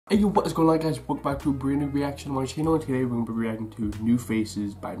Hey yo, what is going on guys? Welcome back to a brand new reaction on my channel, and today we're going to be reacting to New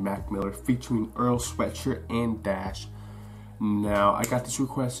Faces by Mac Miller featuring Earl, Sweatshirt, and Dash. Now, I got this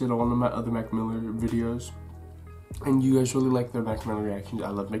requested on one of my other Mac Miller videos, and you guys really like their Mac Miller reactions. I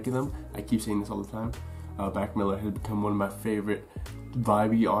love making them. I keep saying this all the time. Mac Miller has become one of my favorite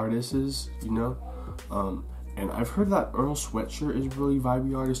vibey artists, you know? And I've heard that Earl Sweatshirt is a really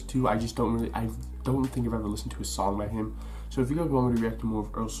vibey artist too. I don't think I've ever listened to a song by him. So if you guys want me to react to more of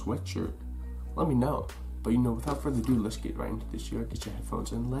Earl Sweatshirt, let me know. But you know, without further ado, let's get right into this. You gotta get your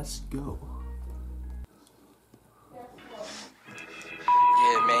headphones and let's go. Yeah,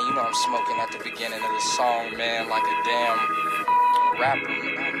 man, you know I'm smoking at the beginning of the song, man, like a damn rapper.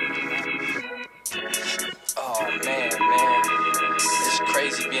 Oh, man, it's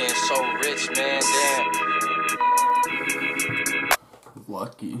crazy being so rich, man, damn.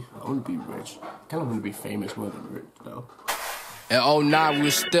 Lucky. I want to be rich. I kind of want to be famous more than rich, though. In 09, we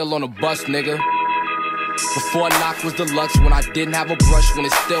was still on the bus, nigga. Before knock was deluxe, when I didn't have a brush, when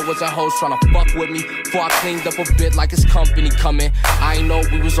it still was a host trying to fuck with me. Before I cleaned up a bit like his company coming. I ain't know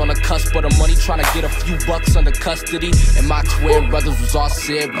we was on the cusp of the money, trying to get a few bucks under custody. And my twin brothers was all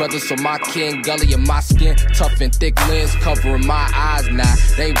said brothers, so my kin gully and my skin tough and thick lens covering my eyes now.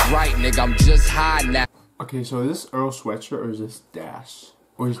 They ain't bright, nigga, I'm just high now. Okay, so is this Earl Sweatshirt or is this Dash?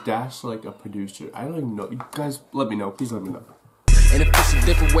 Or is Dash like a producer? I don't even know. You guys, let me know. Please let me know. And if it's a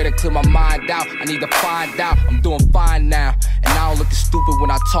different way to clear my mind out, I need to find out. I'm doing fine now, and I don't look as stupid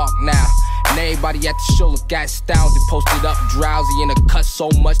when I talk now. And everybody at the show look astounded, posted up drowsy in a cut so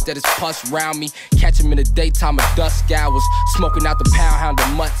much that it's pus round me. Catch him in the daytime of dusk hours, smoking out the pound hound the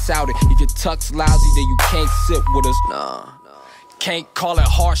mutts out it. If your tuck's lousy, then you can't sit with us. Nah. Can't call it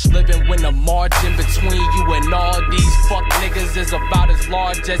harsh living when the margin between you and all these fuck niggas is about as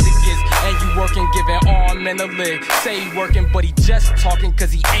large as it gets. And you working, giving arm and a leg. Say he working, but he just talking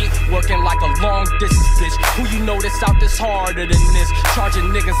cause he ain't working like a long distance bitch. Who you know that's out this harder than this? Charging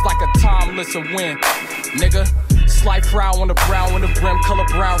niggas like a timeless a win. Nigga, slight frown on the brown when the brim color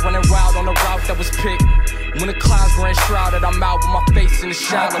brown, running wild on the route that was picked. When the clouds were enshrouded, I'm out with my face in the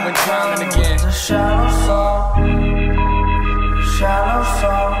shallow and drowning again. Shallow soul.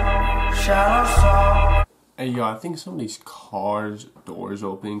 Hey yo, I think some of these cars' doors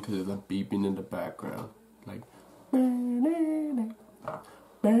open because of the beeping in the background. Like, you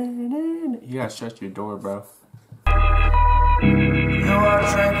gotta shut your door, bro. You are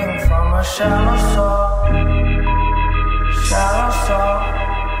drinking from a shallow soul. Shallow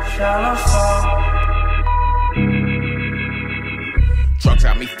soul. Drugs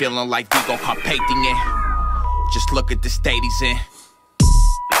got me feeling like Vigo Carpathian. Just look at the state he's in.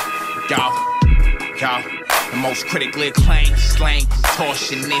 Y'all, the most critically acclaimed slang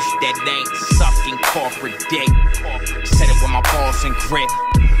contortionist that ain't sucking corporate dick. Said it with my balls and grip.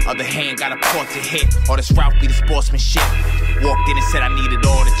 Other hand got a port to hit. All this route be the sportsmanship. Walked in and said I needed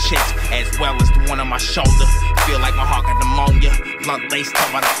all the chicks, as well as the one on my shoulder. Feel like my heart got pneumonia. Blunt laced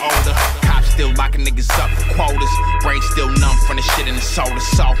up by the odor. Cops still locking niggas up for quotas. Brain still numb from the shit in the soda.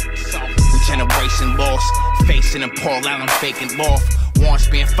 So we generation lost, facing and Paul Allen faking loft. Warrants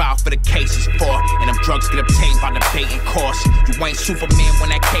being filed for the cases for, and them drugs get obtained by debating course. You ain't Superman when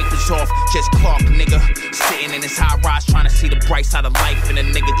that cape is off, just Clark, nigga. Sitting in his high rise trying to see the bright side of life, and a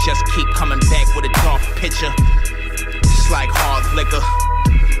nigga just keep coming back with a dark picture. It's like hard liquor.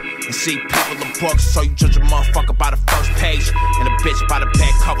 And see people in books, so you judge a motherfucker by the first page, and a bitch by the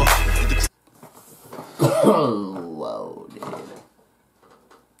back cover. Whoa, dude.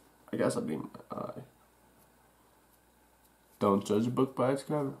 I got something in my eye. Don't judge a book by its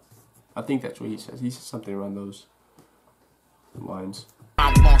cover. I think that's what he says. He says something around those lines.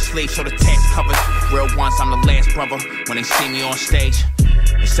 I'm long sleeve, so the text covers real ones. I'm the last brother. When they see me on stage,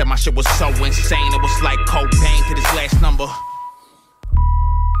 they said my shit was so insane. It was like cocaine to this last number.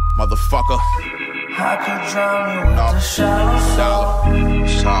 Motherfucker. I could drown you with the shallow soul.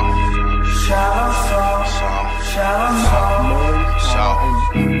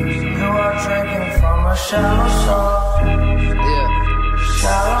 You are drinking from a shallow soul.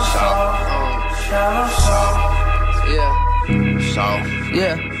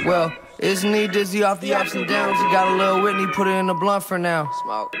 Yeah, well, isn't he dizzy off the ups and downs? He got a little Whitney, put it in the blunt for now.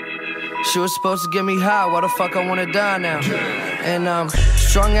 Smoke. She was supposed to get me high, why the fuck I wanna die now? And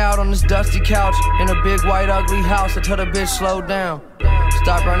strung out on this dusty couch in a big white ugly house. I told the bitch slow down.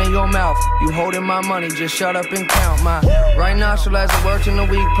 Stop running your mouth, you holding my money, just shut up and count. My right nostril as it worked in the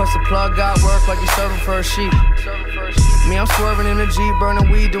week, plus the plug got work like he's serving for a sheep. Me, I'm swerving in the Jeep, burning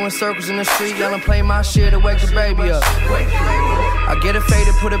weed, doing circles in the street, yelling play my shit to wake the baby up. I get it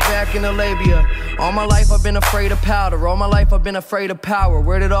faded, put it back in the labia. All my life I've been afraid of powder, all my life I've been afraid of power.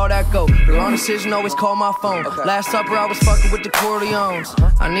 Where did all that go? The wrong decision always call my phone. Last supper I was fucking with the Corleones.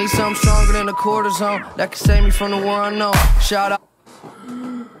 I need something stronger than the cortisone that can save me from the war unknown. Shout out.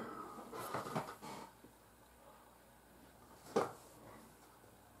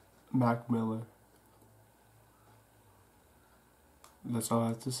 Mac Miller. That's all I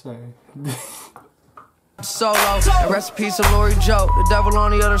have to say. Solo, and recipes of Lori Joe. The devil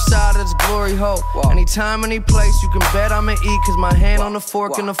on the other side of this glory hole. Anytime, any place, you can bet I'ma eat, cause my hand on the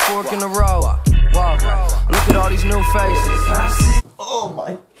fork and the fork in the row. Look at all these new faces. Oh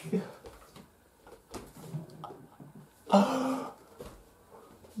my God.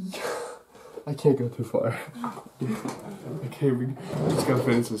 I can't go too far. Okay, we just gotta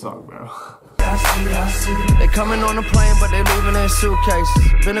finish the song, bro. They coming on the plane, but they leaving in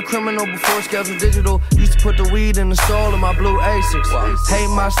suitcases. Been a criminal before scales were digital. Used to put the weed in the soul of my blue Asics. Hate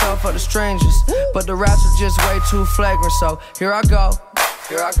myself for the strangers, but the raps are just way too flagrant. So here I go,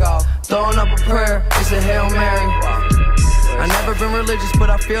 throwing up a prayer. It's a Hail Mary. I never been religious, but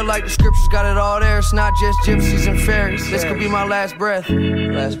I feel like the scriptures got it all there. It's not just gypsies and fairies. This could be my last breath.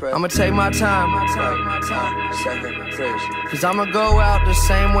 I'ma take my time. Cause I'ma go out the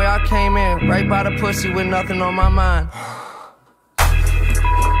same way I came in, right by the pussy with nothing on my mind.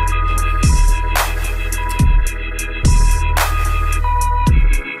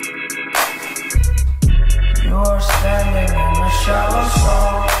 You're standing in the shallow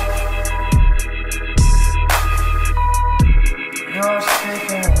soul. You're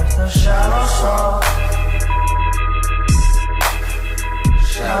speaking with the shallow soul.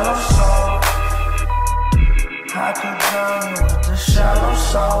 Shallow soul. I could drown you with the shallow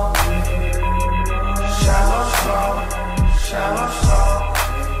soul. Shallow soul. Shallow soul.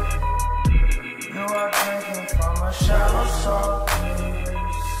 You are drinking from a shallow soul.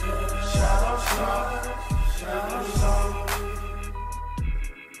 Shallow soul. Shallow soul.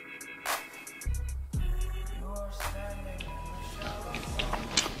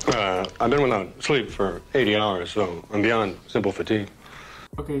 I've been without sleep for 80 hours, so I'm beyond simple fatigue.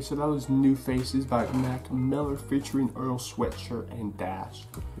 Okay, so that was New Faces by Mac Miller featuring Earl, Sweatshirt, and Dash.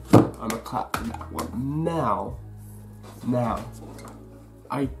 I'm gonna clap for that one. Now,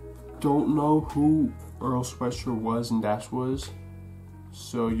 I don't know who Earl, Sweatshirt was and Dash was,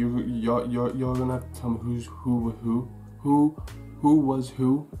 so y'all gonna have to tell me who's who was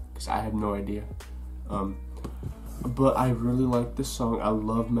who, because I have no idea. But I really like this song. I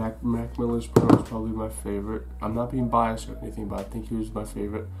love Mac Miller's part. It's probably my favorite. I'm not being biased or anything, but I think he was my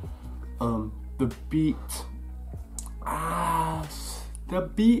favorite. The beat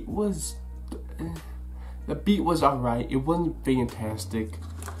was alright. It wasn't fantastic.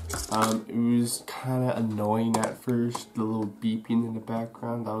 It was kind of annoying at first. The little beeping in the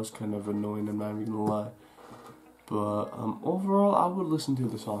background, that was kind of annoying, I'm not even gonna lie. But overall, I would listen to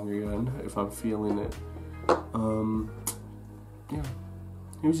the song again if I'm feeling it. Yeah,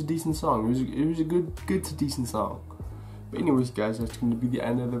 it was a decent song. It was a good to decent song. But anyways, guys, that's going to be the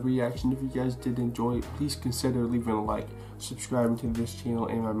end of the reaction. If you guys did enjoy it, please consider leaving a like, subscribing to this channel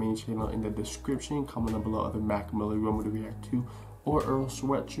and my main channel in the description. Comment down below other Mac Miller you want me to react to, or Earl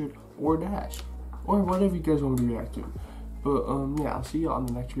Sweatshirt, or Dash, or whatever you guys want me to react to. But yeah, I'll see you on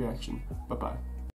the next reaction. Bye bye.